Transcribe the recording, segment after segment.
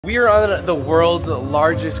We are on the world's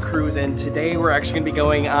largest cruise, and today we're actually going to be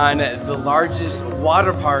going on the largest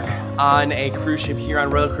water park on a cruise ship here on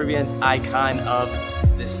Royal Caribbean's Icon of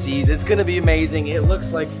the Seas. It's going to be amazing. It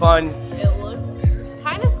looks like fun. It looks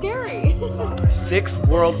kind of scary. 6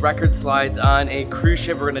 world record slides on a cruise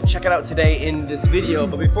ship. We're going to check it out today in this video,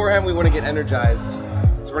 but beforehand we want to get energized.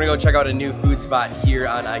 So we're going to go check out a new food spot here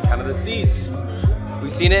on Icon of the Seas.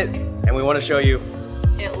 We've seen it and we want to show you.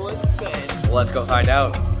 It looks good. Let's go find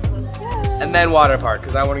out. And then water park,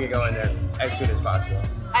 because I want to get going there as soon as possible.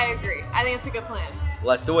 I agree. I think it's a good plan.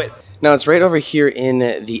 Let's do it. Now it's right over here in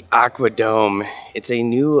the Aqua Dome. It's a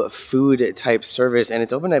new food type service and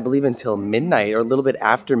it's open, I believe, until midnight or a little bit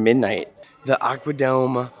after midnight. The Aqua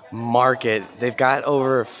Dome Market. They've got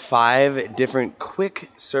over 5 different quick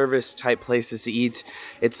service type places to eat.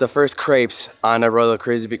 It's the first crepes on a Royal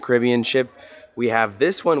Caribbean ship. We have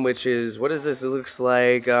this one, which is, what is this? It looks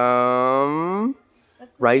like,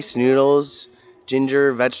 rice noodles,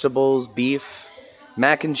 ginger, vegetables, beef,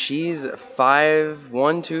 mac and cheese. 5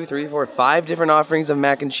 different offerings of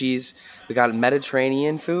mac and cheese. We got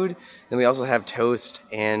Mediterranean food. Then we also have toast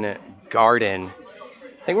and garden.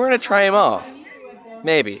 I think we're gonna try them all.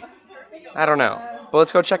 Maybe. I don't know. But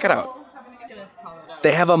let's go check it out.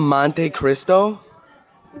 They have a Monte Cristo.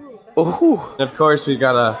 Ooh. And of course, we've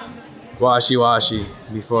got a washy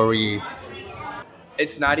before we eat.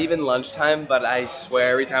 It's not even lunchtime, but I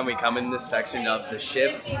swear every time we come in this section of the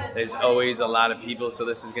ship, there's always a lot of people, so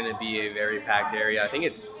this is going to be a very packed area. I think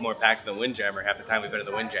it's more packed than Windjammer half the time we've been to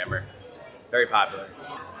the Windjammer. Very popular.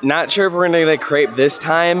 Not sure if we're going to get a crepe this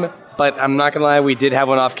time, but I'm not going to lie, we did have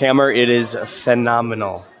one off camera. It is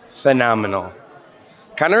phenomenal. Phenomenal.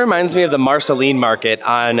 Kind of reminds me of the Marceline Market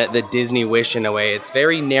on the Disney Wish in a way. It's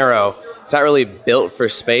very narrow. It's not really built for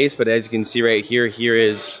space, but as you can see right here, here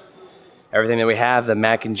is everything that we have, the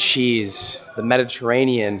mac and cheese, the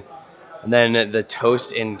Mediterranean, and then the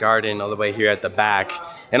toast and garden all the way here at the back.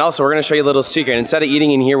 And also, we're gonna show you a little secret. Instead of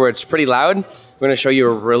eating in here where it's pretty loud, we're gonna show you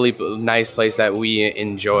a really nice place that we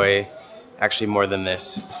enjoy, actually more than this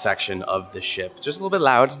section of the ship. Just a little bit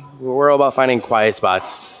loud. We're all about finding quiet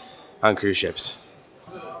spots on cruise ships.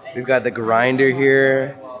 We've got the grinder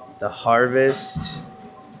here, the harvest,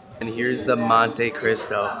 and here's the Monte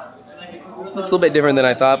Cristo. Looks a little bit different than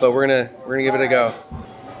I thought, but we're gonna give it a go.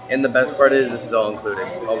 And the best part is this is all included,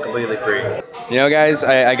 all completely free. You know, guys,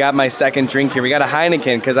 I got my second drink here. We got a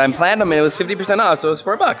Heineken because I'm Platinum and it was 50% off, so it was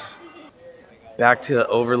 $4. Back to the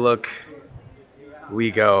Overlook we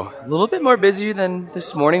go. A little bit more busy than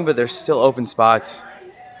this morning, but there's still open spots.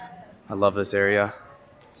 I love this area.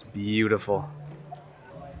 It's beautiful.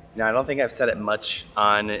 Now, I don't think I've said it much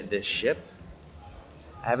on this ship.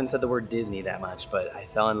 I haven't said the word Disney that much, but I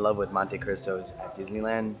fell in love with Monte Cristos at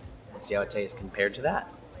Disneyland. Let's see how it tastes compared to that.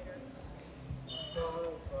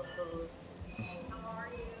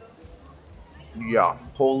 Yeah,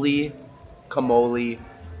 holy camoli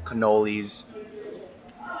cannolis.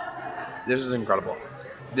 This is incredible.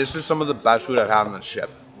 This is some of the best food I've had on this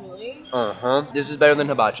ship. Really? Uh-huh. This is better than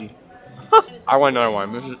hibachi. I want another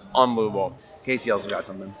one. This is unbelievable. Casey also got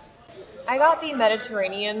something. I got the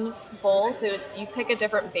Mediterranean bowl, so you pick a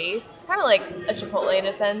different base. It's kind of like a Chipotle in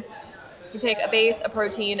a sense. You pick a base, a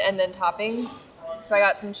protein, and then toppings. So I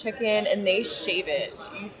got some chicken, and they shave it.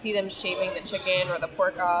 You see them shaving the chicken or the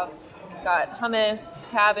pork off. Got hummus,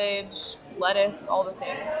 cabbage, lettuce, all the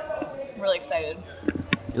things. I'm really excited.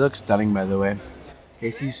 You look stunning, by the way.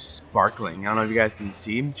 Casey's sparkling. I don't know if you guys can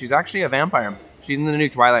see. She's actually a vampire. She's in the new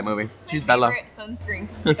Twilight movie. She's Bella. My favorite sunscreen,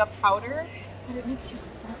 because it's like a powder, and it makes you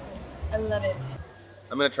sparkle. I love it.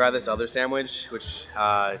 I'm gonna try this other sandwich, which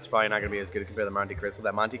it's probably not gonna be as good compared to the Monte Cristo.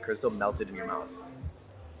 That Monte Cristo melted in your mouth.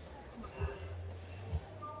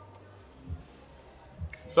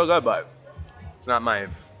 So good, but it's not my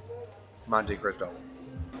Monte Cristo.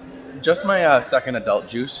 Just my second adult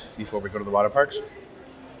juice before we go to the water parks.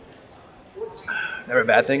 Never a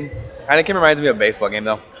bad thing. Kind of reminds me of a baseball game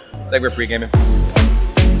though. It's like we're pre-gaming.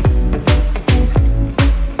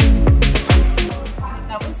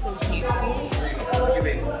 That was so tasty.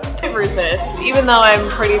 I can't resist. Even though I'm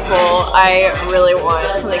pretty full, I really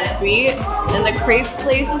want something sweet. And the crepe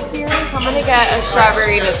place is here, so I'm gonna get a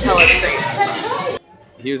strawberry Nutella crepe.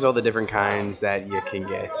 Here's all the different kinds that you can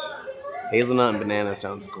get. Hazelnut and banana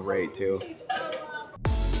sounds great too.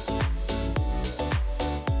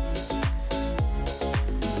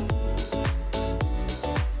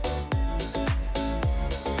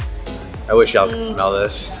 I wish y'all could smell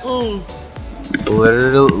this.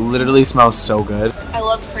 Literally smells so good. I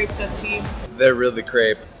love crepes at sea. They're really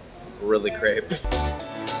crepe. Really crepe.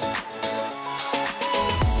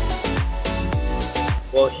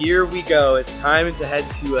 Well, here we go. It's time to head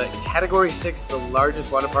to Category 6, the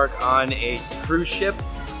largest water park on a cruise ship.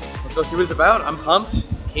 Let's go see what it's about. I'm pumped.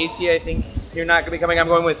 Casey, I think you're not gonna be coming. I'm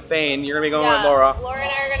going with Fane. You're gonna be going with Laura. Laura and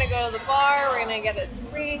I are gonna go to the bar. We're gonna get a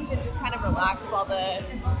drink and just kind of relax while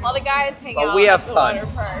the guys hang out we have at the fun.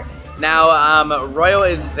 water park. Now, Royal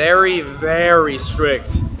is very, very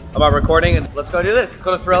strict about recording. Let's go do this. Let's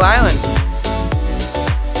go to Thrill Island.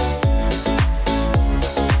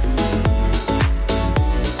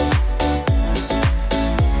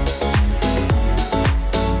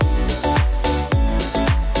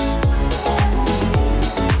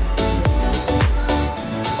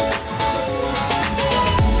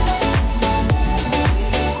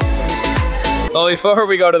 Well, before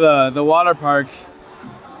we go to the water park,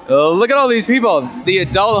 look at all these people. The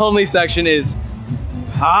adult only section is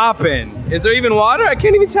popping. Is there even water? I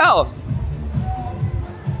can't even tell.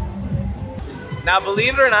 Now,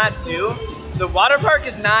 believe it or not, too, the water park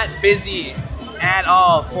is not busy at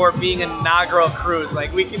all for being an inaugural cruise.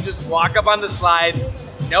 Like, we can just walk up on the slide,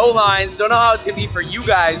 no lines. Don't know how it's gonna be for you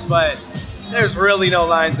guys, but there's really no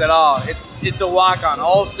lines at all. It's a walk on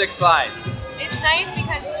all 6 slides. It's nice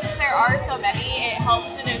because since there are so many, it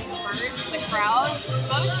helps to disperse the crowds.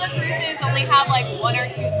 Most of the cruises only have like 1 or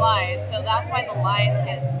 2 slides, so that's why the lines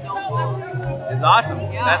get so long. It's awesome.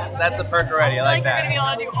 Yeah. That's a perk already. I like that. You're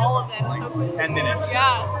gonna be able to do all of them so quickly. 10 minutes.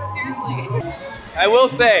 Yeah, seriously. I will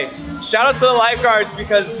say, shout out to the lifeguards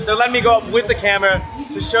because they're letting me go up with the camera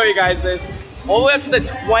to show you guys this. All the way up to the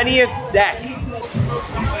 20th deck.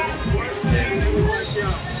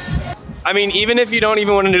 I mean, even if you don't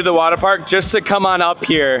even want to do the water park, just to come on up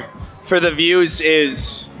here for the views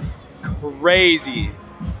is crazy.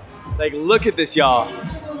 Like, look at this, y'all.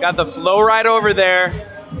 Got the flow ride over there.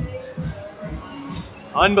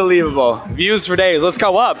 Unbelievable. Views for days. Let's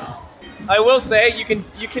go up. I will say, you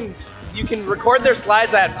can record their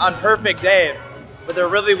slides on perfect day, but they're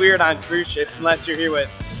really weird on cruise ships unless you're here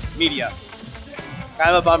with media.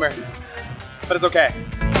 Kind of a bummer, but it's okay.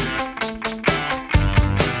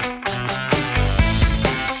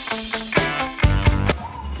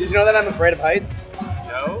 Did you know that I'm afraid of heights?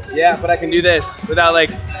 No. Yeah, but I can do this without like,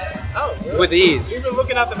 really? with ease. You've been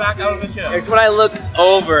looking out the back out of the ship. It's when I look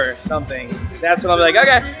over something. That's when I'll be like,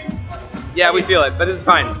 okay. Yeah, we feel it, but this is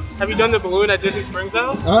fine. Have you done the balloon at Disney Springs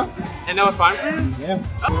though? Huh? And that was fine for you?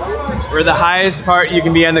 Yeah. We're the highest part you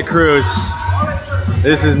can be on the cruise.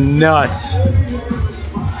 This is nuts.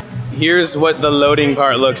 Here's what the loading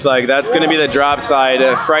part looks like. That's gonna be the drop side,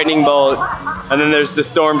 a frightening bolt. And then there's the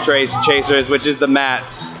storm chasers, which is the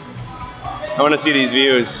mats. I wanna see these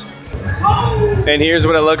views. And here's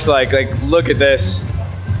what it looks like. Like, look at this.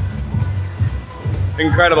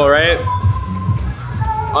 Incredible, right?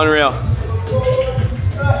 Unreal.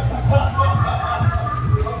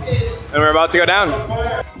 And we're about to go down.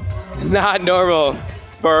 Not normal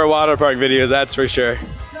for our water park videos, that's for sure.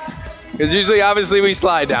 Because usually, obviously, we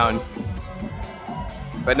slide down.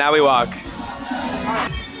 But now we walk.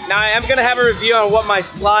 Now I am gonna have a review on what my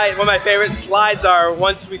favorite slides are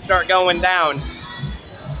once we start going down.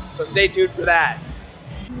 So stay tuned for that.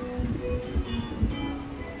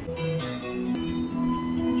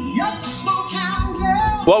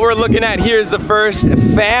 What we're looking at here is the first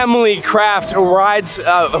family craft rides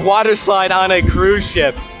water slide on a cruise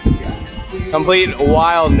ship. Complete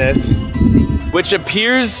wildness, which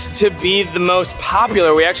appears to be the most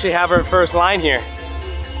popular. We actually have our first line here.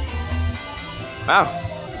 Wow.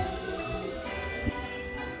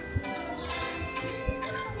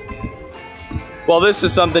 Well, this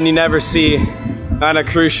is something you never see on a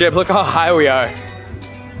cruise ship. Look how high we are.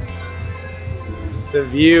 The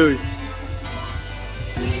views.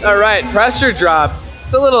 All right, pressure drop.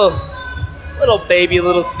 It's a little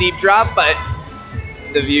steep drop, but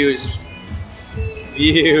the views.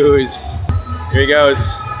 Views. Here he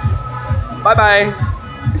goes. Bye-bye.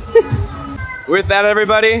 With that,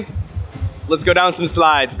 everybody, let's go down some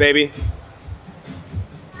slides, baby.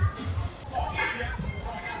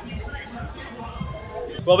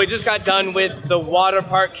 Well, we just got done with the water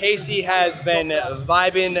park. Casey has been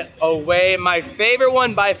vibing away. My favorite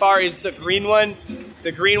one by far is the green one.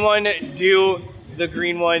 The green one, do the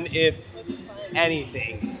green one if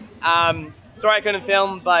anything. Sorry I couldn't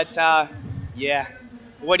film, but yeah.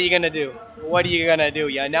 What are you gonna do? What are you gonna do,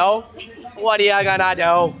 you know? What are you gonna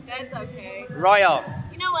do? That's okay. Royal.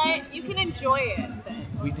 You know what? You can enjoy it then.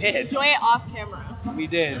 We did. Enjoy it off camera. We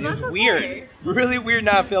did. It was okay. weird. Really weird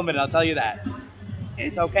not filming it, I'll tell you that.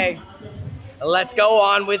 It's okay. Let's go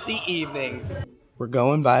on with the evening. We're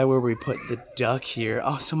going by where we put the duck here.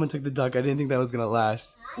 Oh, someone took the duck. I didn't think that was gonna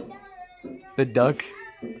last. The duck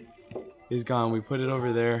is gone. We put it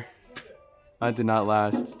over there. That did not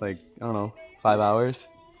last, like, I don't know, 5 hours.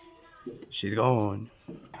 She's gone.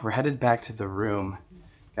 We're headed back to the room.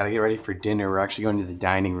 Gotta get ready for dinner. We're actually going to the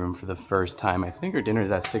dining room for the first time. I think our dinner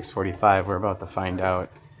is at 6:45. We're about to find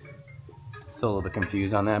out. Still a little bit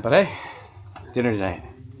confused on that, but hey, dinner tonight.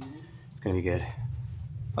 It's gonna be good.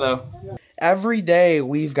 Hello. Every day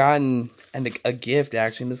we've gotten a gift,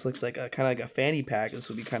 actually. And this looks like a kind of like a fanny pack. This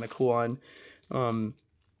would be kind of cool on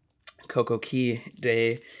Coco Key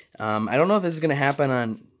Day. I don't know if this is gonna happen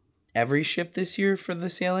on every ship this year for the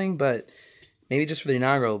sailing, but maybe just for the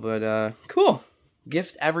inaugural. But cool.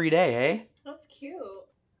 Gifts every day, hey? That's cute.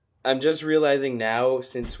 I'm just realizing now,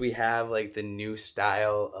 since we have like the new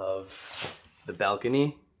style of the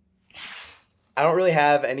balcony, I don't really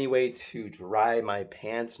have any way to dry my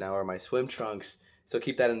pants now or my swim trunks. So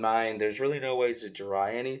keep that in mind. There's really no way to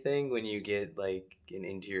dry anything when you get like an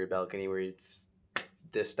interior balcony where it's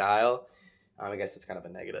this style. I guess it's kind of a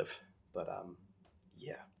negative, but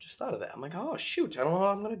yeah, just thought of that. I'm like, oh shoot, I don't know how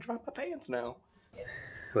I'm gonna dry my pants now.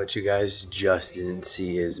 What you guys just didn't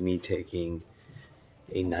see is me taking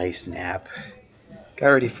a nice nap. Got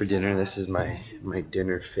ready for dinner. This is my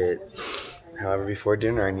dinner fit. However, before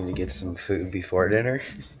dinner, I need to get some food before dinner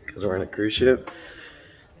because we're on a cruise ship.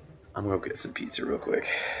 I'm gonna go get some pizza real quick.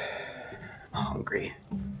 I'm hungry.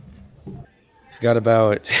 We've got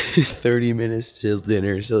about 30 minutes till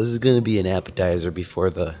dinner, so this is gonna be an appetizer before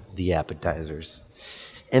the appetizers.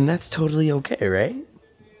 And that's totally okay, right?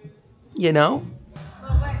 You know?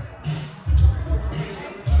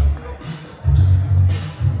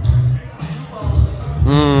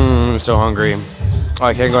 I'm so hungry. Oh,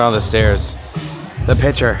 I can't go down the stairs. The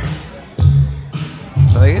picture.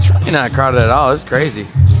 Like, it's really not crowded at all. It's crazy.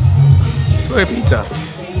 Let's go get pizza.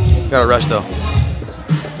 Gotta rush though.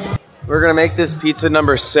 We're gonna make this pizza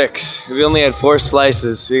number 6. We only had 4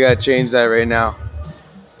 slices. We gotta change that right now.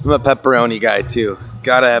 I'm a pepperoni guy too.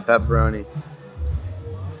 Gotta have pepperoni.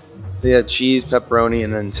 They had cheese, pepperoni,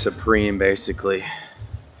 and then supreme basically.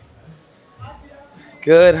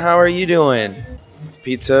 Good, how are you doing?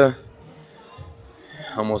 Pizza,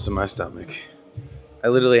 almost in my stomach. I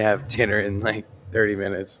literally have dinner in like 30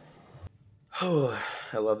 minutes. Oh,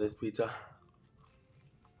 I love this pizza.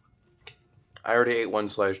 I already ate 1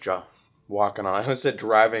 slice, jaw. Walking on, I almost said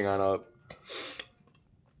driving on up.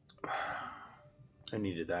 I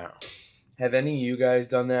needed that. Have any of you guys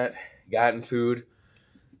done that? Gotten food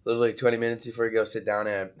literally 20 minutes before you go sit down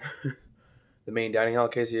at the main dining hall?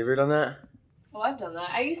 Casey, you ever done that? Well, I've done that.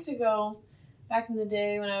 I used to go back in the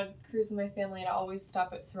day when I would cruise with my family, I'd always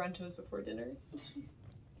stop at Sorrento's before dinner. It's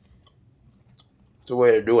a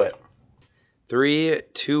way to do it. 3,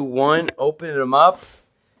 2, 1. Open them up.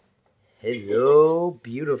 Hello,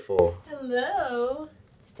 beautiful. Hello.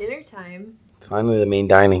 It's dinner time. Finally, the main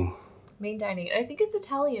dining. Main dining. I think it's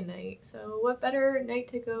Italian night, so what better night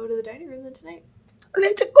to go to the dining room than tonight?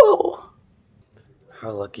 Let's go.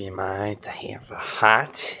 How lucky am I to have a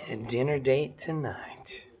hot dinner date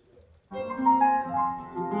tonight? I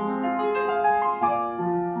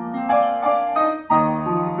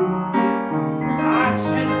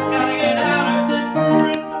just gotta get out of this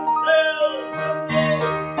prison cell someday.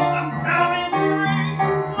 I'm coming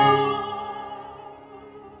free.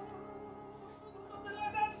 Something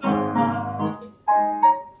like that. Somebody.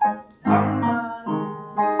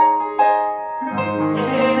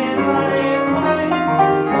 Anybody find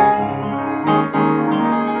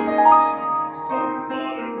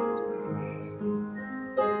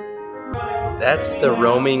That's the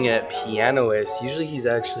roaming pianist. Usually he's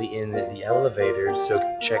actually in the elevator,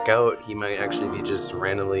 so check out. He might actually be just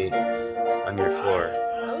randomly on your floor.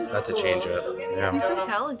 So that's a change up. Yeah. He's so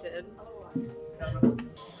talented.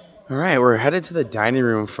 All right, we're headed to the dining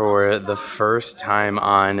room for the first time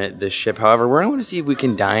on the ship. However, we're going to see if we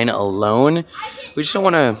can dine alone. We just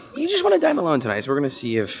want to dine alone tonight. So we're going to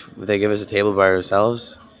see if they give us a table by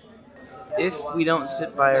ourselves. If we don't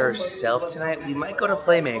sit by ourselves tonight, we might go to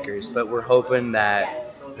Playmakers, but we're hoping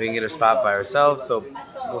that we can get a spot by ourselves. So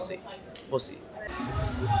we'll see. We'll see.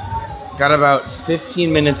 Got about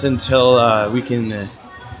 15 minutes until we can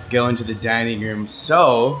go into the dining room.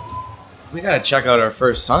 So we gotta check out our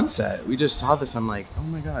first sunset. We just saw this. I'm like, oh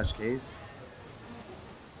my gosh, Case.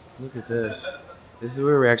 Look at this. This is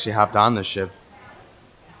where we actually hopped on the ship.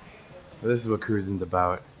 This is what cruising's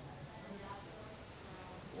about.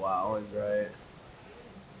 Wow, is right.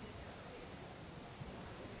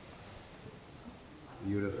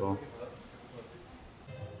 Beautiful.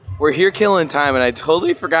 We're here killing time, and I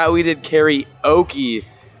totally forgot we did karaoke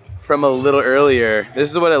from a little earlier. This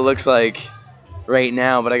is what it looks like right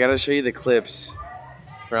now, but I gotta show you the clips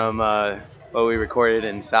from what we recorded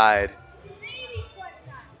inside.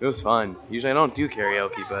 It was fun. Usually I don't do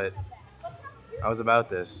karaoke, but I was about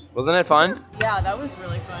this. Wasn't it fun? Yeah, that was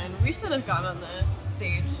really fun. We should have gone on the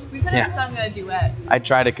stage. We could have sung a duet. I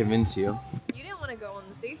tried to convince you. You didn't want to go on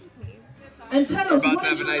the stage with me. And tell us, about what to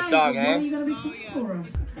have is a your nice name song, and eh? what are you going to be singing for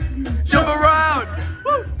us? Jump around!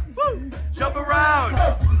 Woo! Woo! Jump around!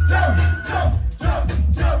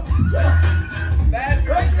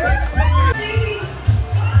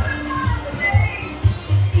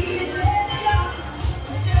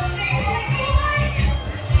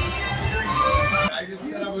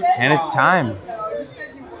 And it's time.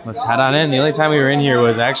 Let's head on in. The only time we were in here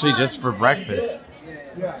was actually just for breakfast.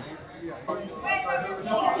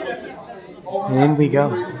 And in we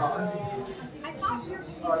go.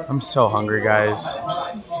 I'm so hungry, guys.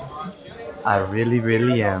 I really,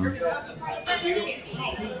 really am.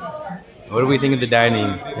 What do we think of the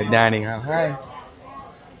dining? The dining hall. Hi.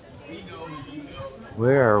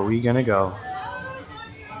 Where are we gonna go?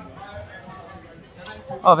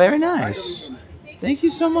 Oh, very nice. Thank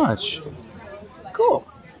you so much. Cool.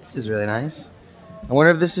 This is really nice. I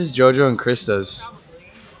wonder if this is Jojo and Krista's.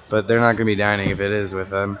 But they're not gonna be dining if it is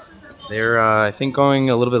with them. They're, I think,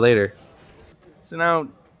 going a little bit later. So now,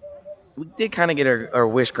 we did kind of get our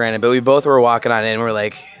wish granted, but we both were walking on in. We're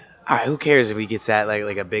like, all right, who cares if we get sat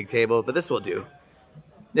like a big table? But this will do.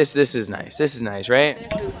 This is nice. This is nice, right?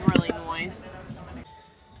 This is really nice.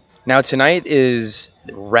 Now tonight is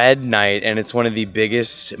Red Night, and it's one of the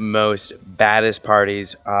biggest, most baddest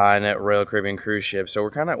parties on a Royal Caribbean cruise ship. So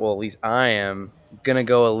we're kind of, well, at least I am gonna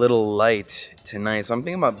go a little light tonight. So I'm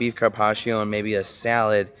thinking about beef carpaccio and maybe a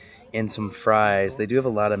salad and some fries. They do have a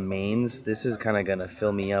lot of mains. This is kind of gonna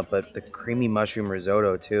fill me up, but the creamy mushroom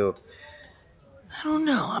risotto too. I don't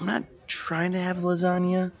know. I'm not trying to have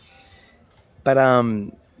lasagna, but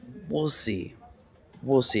we'll see.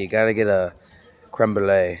 We'll see. Gotta get a creme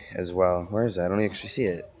brulee as well. Where is that? I don't actually see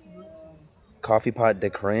it. Coffee pot de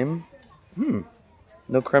creme?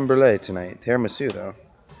 No creme brulee tonight. Tiramisu though.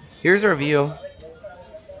 Here's our view.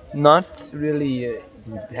 Not really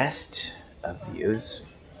the best of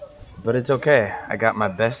views, but it's okay. I got my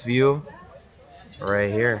best view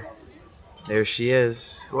right here. There she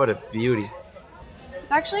is. What a beauty.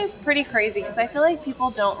 It's actually pretty crazy because I feel like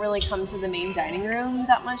people don't really come to the main dining room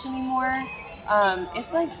that much anymore.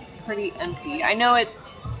 It's like pretty empty. I know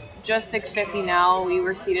it's just 6:50 now. We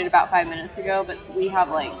were seated about 5 minutes ago, but we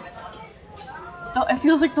have like, it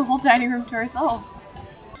feels like the whole dining room to ourselves.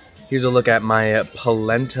 Here's a look at my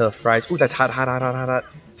polenta fries. Ooh, that's hot, hot, hot, hot, hot, hot,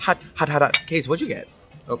 hot, hot, hot, hot. Case, what'd you get?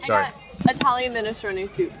 Oh, sorry. I got Italian minestrone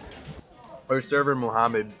soup. Our server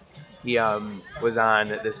Muhammad, he was on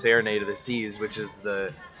the Serenade of the Seas, which is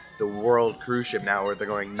the world cruise ship now, where they're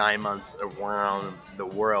going 9 months around the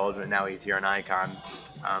world, and now he's here on Icon.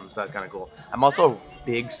 So that's kind of cool. I'm also a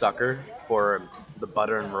big sucker for the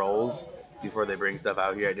butter and rolls before they bring stuff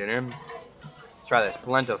out here at dinner. Let's try this.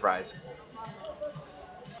 Polenta fries.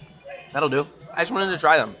 That'll do. I just wanted to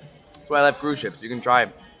try them. That's why I love cruise ships. You can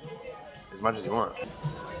try as much as you want.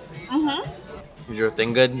 Is your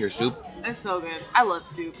thing good? Your soup? It's so good. I love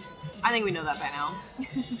soup. I think we know that by now.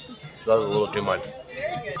 That was a little too much.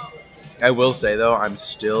 I will say, though, I'm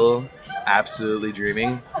still absolutely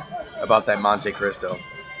dreaming about that Monte Cristo.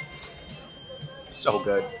 So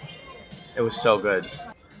good. It was so good.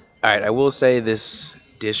 All right, I will say this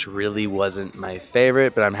dish really wasn't my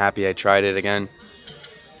favorite, but I'm happy I tried it again.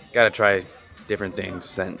 Gotta try different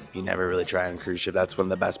things that you never really try on a cruise ship. That's one of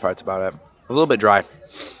the best parts about it. It was a little bit dry.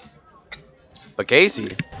 But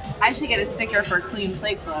Casey, I should get a sticker for Clean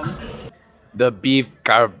Plate Club. the beef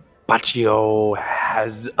carpaccio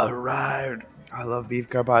has arrived. I love beef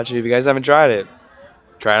carpaccio. If you guys haven't tried it,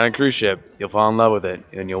 try it on a cruise ship. You'll fall in love with it,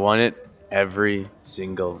 and you'll want it every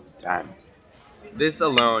single time. This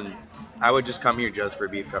alone, I would just come here just for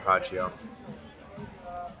beef carpaccio.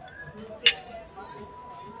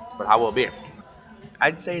 But how will it be?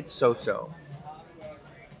 I'd say it's so-so.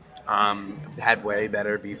 Had way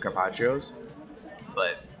better beef carpaccios,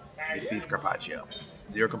 but it's beef carpaccio.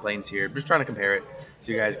 Zero complaints here. Just trying to compare it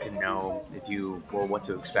so you guys can know if you, well, what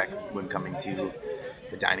to expect when coming to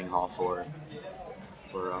the dining hall for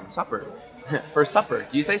supper. For supper.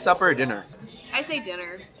 Do you say supper or dinner? I say dinner.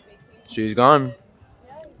 She's gone.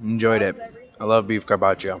 Enjoyed it. I love beef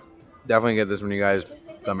carpaccio. Definitely get this when you guys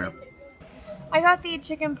come here. I got the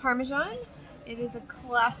chicken parmesan. It is a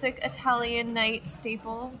classic Italian night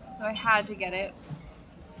staple, so I had to get it.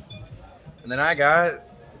 And then I got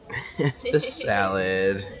the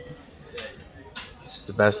salad. It's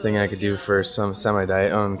the best thing I could do for some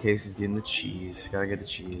semi-diet. Oh, in case he's getting the cheese. Gotta get the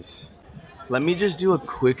cheese. Let me just do a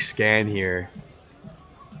quick scan here.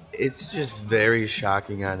 It's just very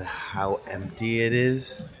shocking on how empty it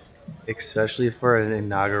is, especially for an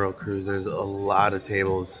inaugural cruise. There's a lot of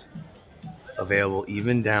tables available,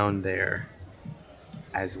 even down there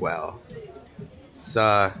as well. It's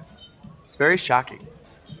very shocking.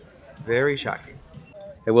 Very shocking.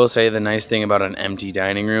 I will say the nice thing about an empty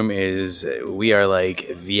dining room is we are like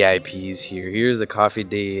VIPs here. Here's the coffee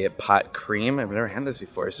day pot cream. I've never had this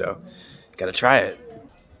before, so gotta try it.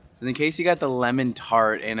 And in case you got the lemon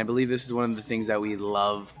tart, and I believe this is one of the things that we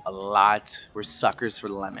love a lot. We're suckers for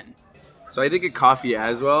lemon. So I did get coffee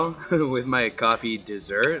as well with my coffee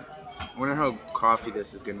dessert. I wonder how coffee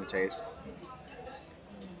this is gonna taste.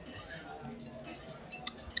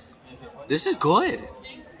 This is good.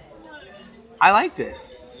 I like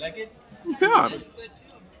this. You like it? Yeah.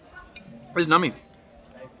 It's nummy.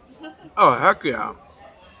 Oh, heck yeah.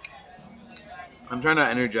 I'm trying to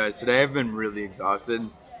energize. Today I've been really exhausted.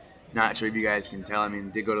 Not sure if you guys can tell. I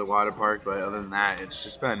mean, did go to the water park, but other than that, it's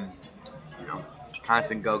just been, you know,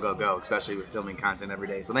 constant go, go, go, especially with filming content every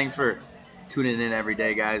day. So thanks for tuning in every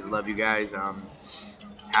day, guys. Love you guys.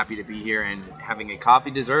 Happy to be here and having a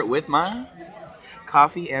coffee dessert with my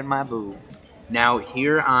coffee and my boo. Now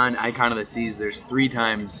here on Icon of the Seas, there's 3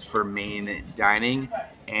 times for main dining,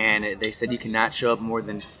 and they said you cannot show up more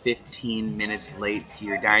than 15 minutes late to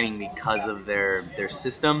your dining because of their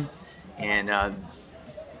system, and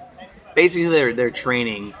basically they're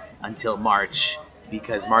training until March,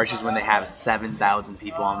 because March is when they have 7,000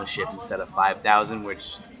 people on the ship instead of 5,000,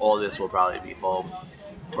 which all this will probably be full.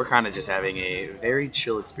 We're kind of just having a very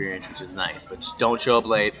chill experience, which is nice, but just don't show up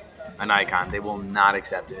late on Icon. They will not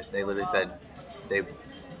accept it. They literally said they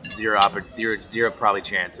zero probably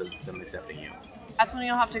chance of them accepting you. That's when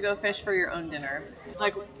you'll have to go fish for your own dinner.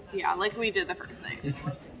 Like we did the first night.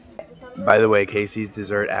 By the way, Casey's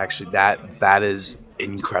dessert, actually, that is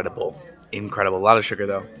incredible. Incredible. A lot of sugar,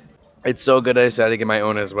 though. It's so good I decided to get my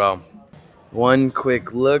own as well. One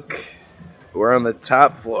quick look. We're on the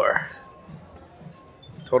top floor.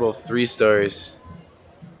 Total of 3 stories.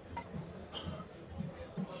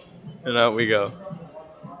 And out we go.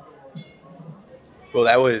 Well,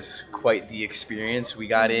 that was quite the experience. We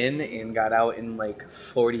got in and got out in like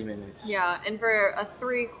 40 minutes. Yeah, and for a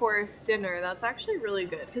 3-course dinner, that's actually really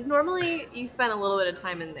good. Because normally you spend a little bit of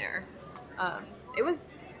time in there. It was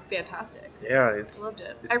fantastic. Yeah, Loved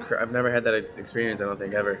it. I've never had that experience, I don't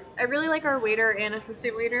think, ever. I really like our waiter and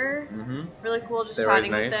assistant waiter. Mm-hmm. Really cool just They're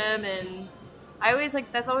chatting always with nice. them. And I always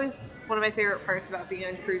that's always one of my favorite parts about being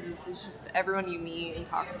on cruises is just everyone you meet and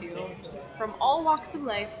talk to, just from all walks of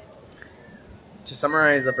life. To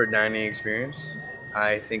summarize up our dining experience,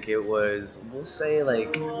 I think it was, we'll say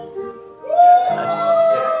like,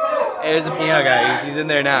 there's the piano guy, he's in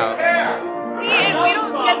there now. See, and we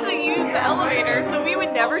don't get to use the elevator, so we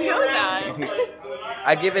would never know that.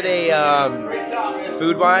 I'd give it a,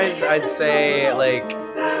 food-wise, I'd say like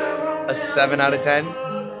a 7 out of 10.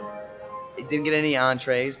 It didn't get any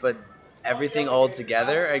entrees, but everything all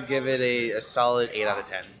together, I'd give it a solid 8 out of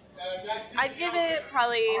 10. I'd give it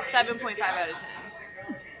probably 7.5 out of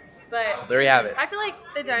 10. But There you have it. I feel like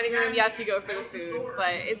the dining room, yes, you go for the food,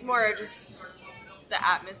 but it's more just the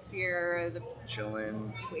atmosphere, the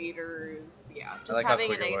Chilling. waiters, yeah, just like how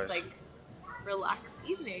having a quick it nice, was. like, relaxed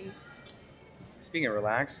evening. Speaking of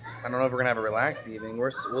relaxed, I don't know if we're gonna have a relaxed evening.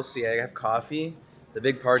 We'll see. I have coffee. The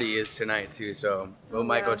big party is tonight too, so we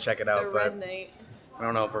might go check it out. The But red night. I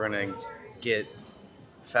don't know if we're gonna get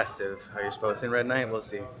festive. How you're supposed to in Red Night? We'll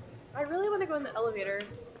see. I really want to go in the elevator.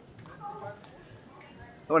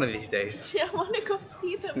 One of these days. Yeah, I want to go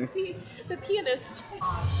see the pianist.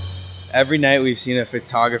 Every night we've seen a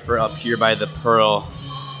photographer up here by the Pearl.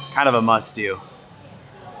 Kind of a must-do.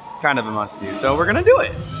 Kind of a must-do. So we're gonna do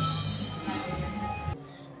it.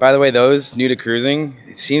 By the way, those new to cruising,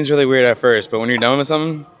 it seems really weird at first, but when you're done with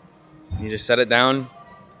something, you just set it down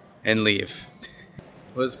and leave.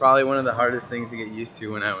 It was probably one of the hardest things to get used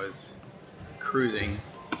to when I was cruising.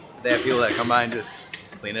 They have people that come by and just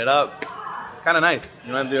clean it up. It's kind of nice.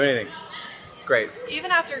 You don't have to do anything. It's great.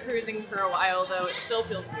 Even after cruising for a while, though, it still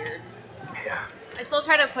feels weird. Yeah. I still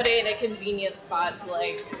try to put it in a convenient spot to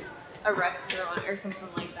like a restaurant or something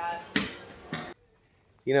like that.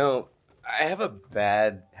 You know, I have a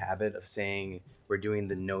bad habit of saying we're doing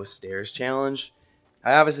the no stairs challenge.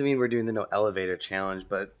 I obviously mean we're doing the no elevator challenge,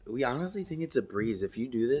 but we honestly think it's a breeze. If you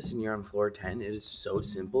do this and you're on floor 10, it is so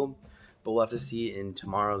simple. But we'll have to see in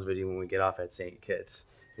tomorrow's video when we get off at St. Kitts,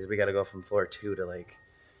 because we got to go from floor 2 to like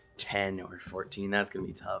 10 or 14. That's going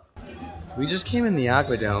to be tough. We just came in the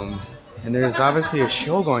Aquadome, and there's obviously a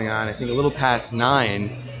show going on, I think a little past 9.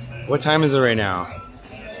 What time is it right now?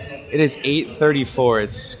 It is 8:34.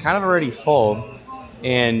 It's kind of already full.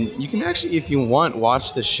 And you can actually, if you want,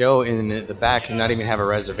 watch the show in the back and not even have a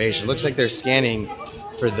reservation. It looks like they're scanning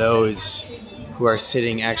for those who are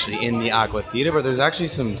sitting actually in the Aqua Theater, but there's actually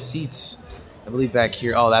some seats, I believe, back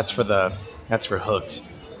here. Oh, that's for Hooked.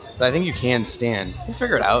 But I think you can stand. We'll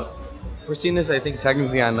figure it out. We're seeing this, I think,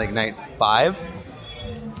 technically on like night 5.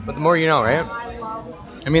 But the more you know, right?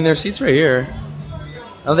 I mean, there's seats right here.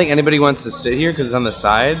 I don't think anybody wants to sit here because it's on the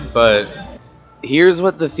side, but here's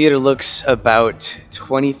what the theater looks about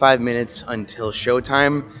 25 minutes until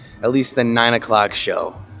showtime, at least the 9 o'clock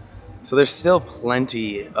show. So there's still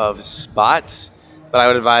plenty of spots, but I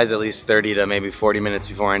would advise at least 30 to maybe 40 minutes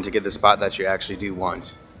beforehand to get the spot that you actually do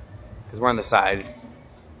want. Because we're on the side,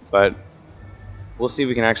 but we'll see if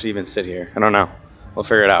we can actually even sit here. I don't know. We'll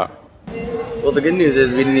figure it out. Well, the good news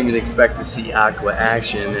is we didn't even expect to see Aqua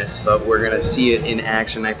action, but we're going to see it in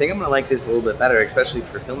action. I think I'm going to like this a little bit better, especially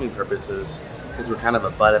for filming purposes, because we're kind of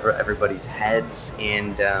above everybody's heads,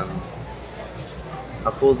 and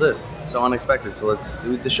how cool is this? So unexpected. So let's see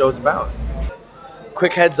what the show's about.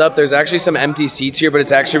 Quick heads up, there's actually some empty seats here, but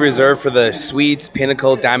it's actually reserved for the Suites,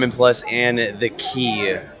 Pinnacle, Diamond Plus, and the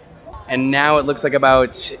Key. And now it looks like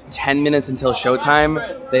about 10 minutes until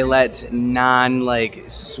showtime, they let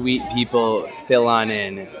non-suite people fill on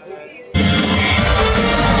in.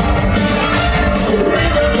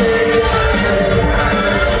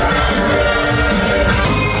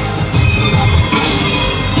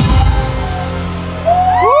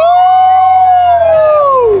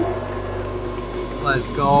 Let's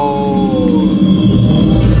go.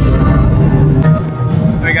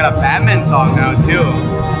 We got a Batman song now too.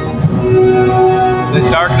 The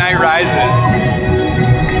Dark Knight Rises.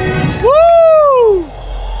 Woo!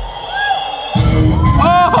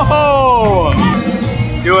 Oh!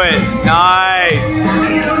 Do it. Nice.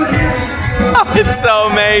 Oh, it's so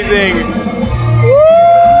amazing. Woo!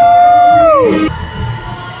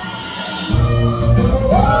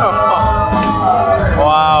 Oh.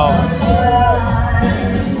 Wow.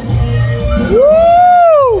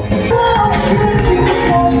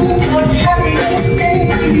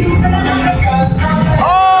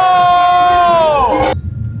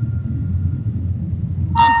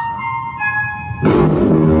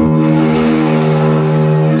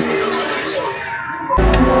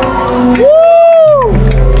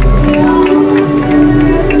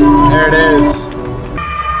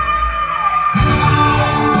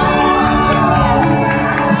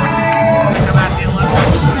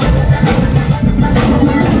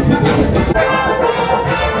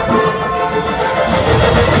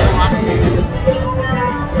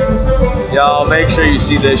 Y'all make sure you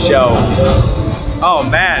see this show. Oh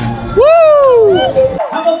man. Woo!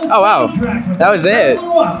 Oh wow. That was it.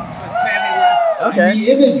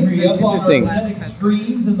 Okay. That's interesting.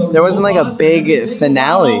 There wasn't like a big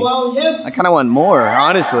finale. I kind of want more,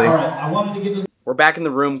 honestly. We're back in the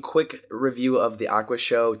room. Quick review of the Aqua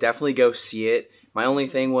show. Definitely go see it. My only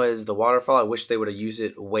thing was the waterfall. I wish they would have used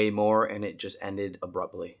it way more, and it just ended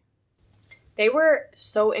abruptly. They were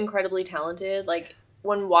so incredibly talented. Like,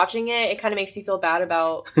 when watching it, it kind of makes you feel bad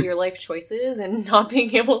about your life choices and not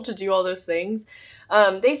being able to do all those things.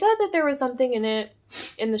 They said that there was something in it,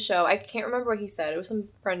 in the show. I can't remember what he said. It was some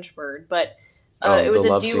French word, but it was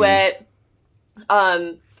a duet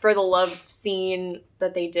for the love scene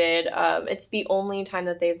that they did. It's the only time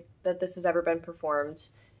that this has ever been performed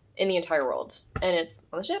in the entire world, and it's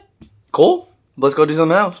on the ship. Cool. Let's go do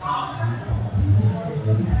something else.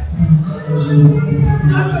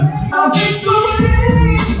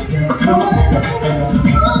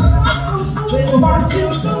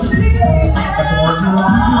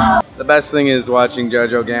 The best thing is watching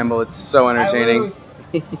JoJo gamble. It's so entertaining.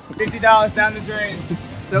 $50 down the drain.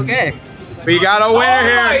 It's okay. But you got a winner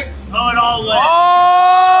here. Oh, it all lit.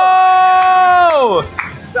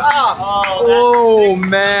 Oh! Oh,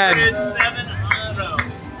 man. 700.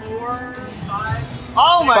 4, 5.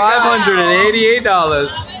 Oh my God.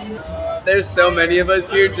 $588. There's so many of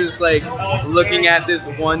us here just like looking at this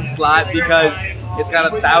one slot because it's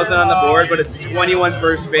got 1,000 on the board, but it's 21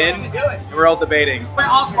 per spin, and we're all debating.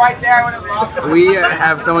 Off right there when it lost. We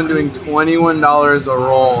have someone doing $21 a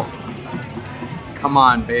roll. Come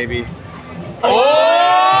on, baby. Oh!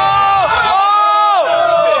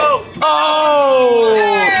 Oh! Oh!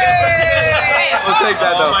 We'll take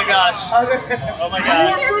that though. Oh my gosh. Oh my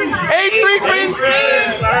gosh. 8 free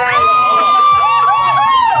spins.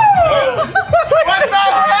 What the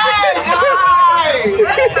heck?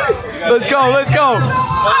 Let's go, let's go.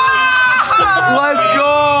 Let's go.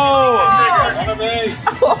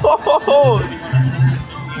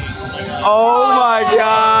 Oh my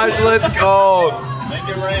gosh, let's go. Make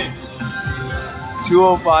it rain.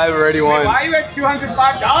 205 already won. Why are you at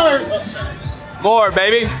 $205? More,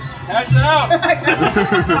 baby. Cash it out.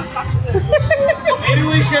 Maybe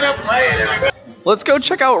we should have played. Let's go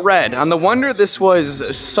check out Red. On the Wonder, this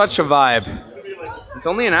was such a vibe. It's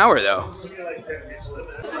only an hour though.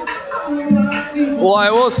 Well,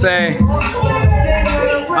 I will say,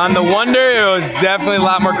 on the Wonder, it was definitely a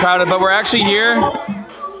lot more crowded, but we're actually here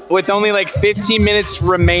with only like 15 minutes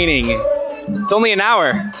remaining. It's only an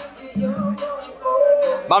hour.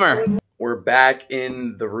 Bummer. We're back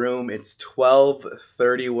in the room. It's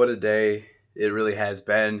 12:30. What a day it really has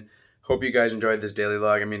been. Hope you guys enjoyed this daily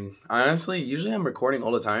vlog. I mean, honestly, usually I'm recording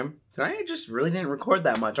all the time. Tonight I just really didn't record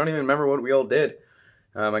that much. I don't even remember what we all did.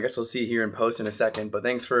 I guess we'll see here in post in a second. But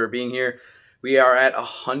thanks for being here. We are at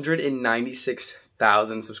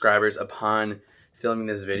 196,000 subscribers upon filming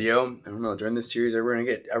this video. I don't know, during this series, are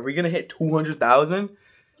we gonna hit 200,000?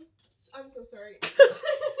 I'm so sorry.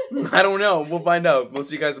 I don't know. We'll find out. We'll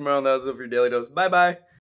see you guys tomorrow. That was it for your daily dose. Bye bye.